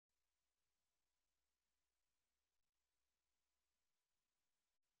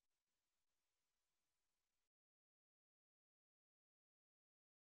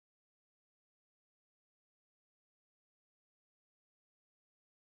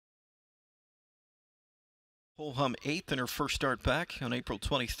Hum 8th in her first start back on April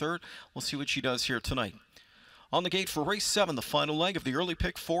 23rd. We'll see what she does here tonight. On the gate for race 7, the final leg of the early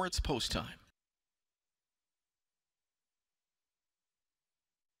pick 4, it's post time.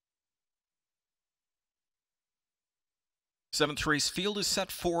 Seventh race field is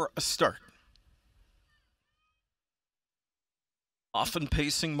set for a start. Often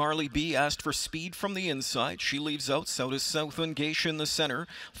pacing Marley B asked for speed from the inside. She leaves out. So does Southwind Geisha in the center.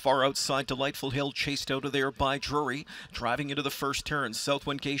 Far outside, Delightful Hill chased out of there by Drury. Driving into the first turn.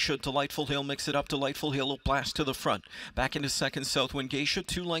 Southwind Geisha, Delightful Hill mix it up. Delightful Hill will blast to the front. Back into second, Southwind Geisha.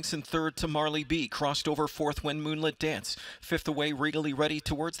 2 lengths in third to Marley B. Crossed over fourth when Moonlit Dance. Fifth away, Regally Ready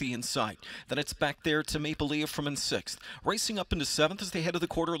towards the inside. Then it's back there to Maple Leaf from in sixth. Racing up into seventh as they head of the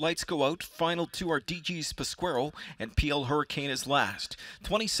quarter. Lights go out. Final two are DG's Pasquero and PL Hurricane is last.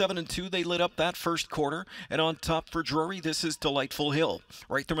 27-2, they lit up that first quarter, and on top for Drury, this is Delightful Hill.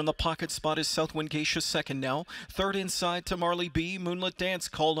 Right there in the pocket spot is Southwind Geisha second now. Third inside to Marley B. Moonlit Dance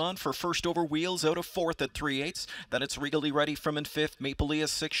called on for first over wheels out of fourth at 3/8. Then it's Regally Ready from in fifth. Maple Leaf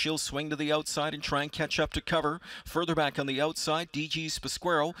 6, she'll swing to the outside and try and catch up to cover. Further back on the outside, DG's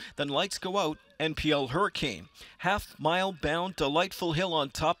Pasquero. Then lights go out. NPL Hurricane. Half-mile bound, Delightful Hill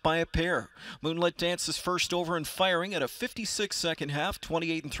on top by a pair. Moonlit Dance is first over and firing at a 56-second half,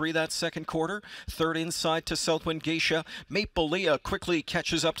 28-3 that second quarter. Third inside to Southwind Geisha. Maple Leaf quickly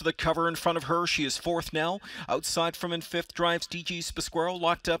catches up to the cover in front of her. She is fourth now. Outside from in fifth drives DG's Pasquero.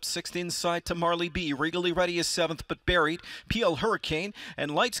 Locked up sixth inside to Marley B. Regally Ready is seventh but buried. PL Hurricane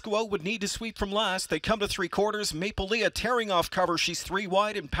and Lights Go Out would need to sweep from last. They come to three quarters. Maple Leaf tearing off cover. She's 3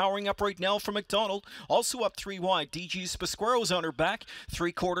 wide and powering up right now from McDonald, also up 3 wide. DG's Pasquero's on her back.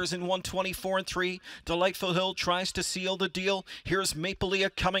 3 quarters in 124-3. Delightful Hill tries to seal the deal. Here's Maple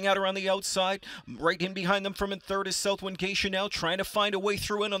Leaf coming out around the outside. Right in behind them from in third is Southwind Geisha now trying to find a way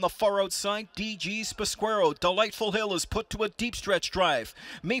through in on the far outside. DG's Pasquero. Delightful Hill is put to a deep stretch drive.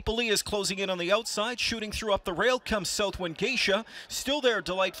 Maple Leaf is closing in on the outside. Shooting through up the rail comes Southwind Geisha. Still there,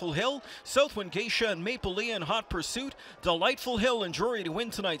 Delightful Hill. Southwind Geisha and Maple Leaf in hot pursuit. Delightful Hill and Drury to win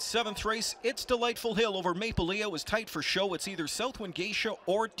tonight's 7th race. It's Delightful Hill over Maple Leaf. Was tight for show. It's either Southwind Geisha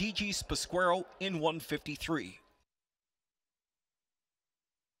or DG's Pasquero in 153.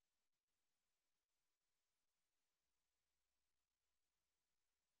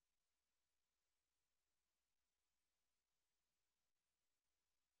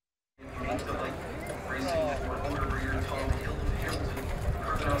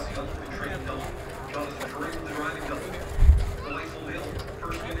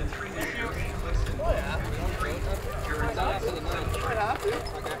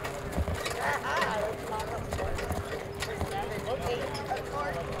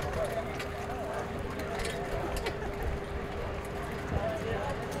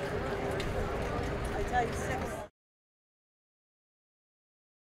 I tell you, 6.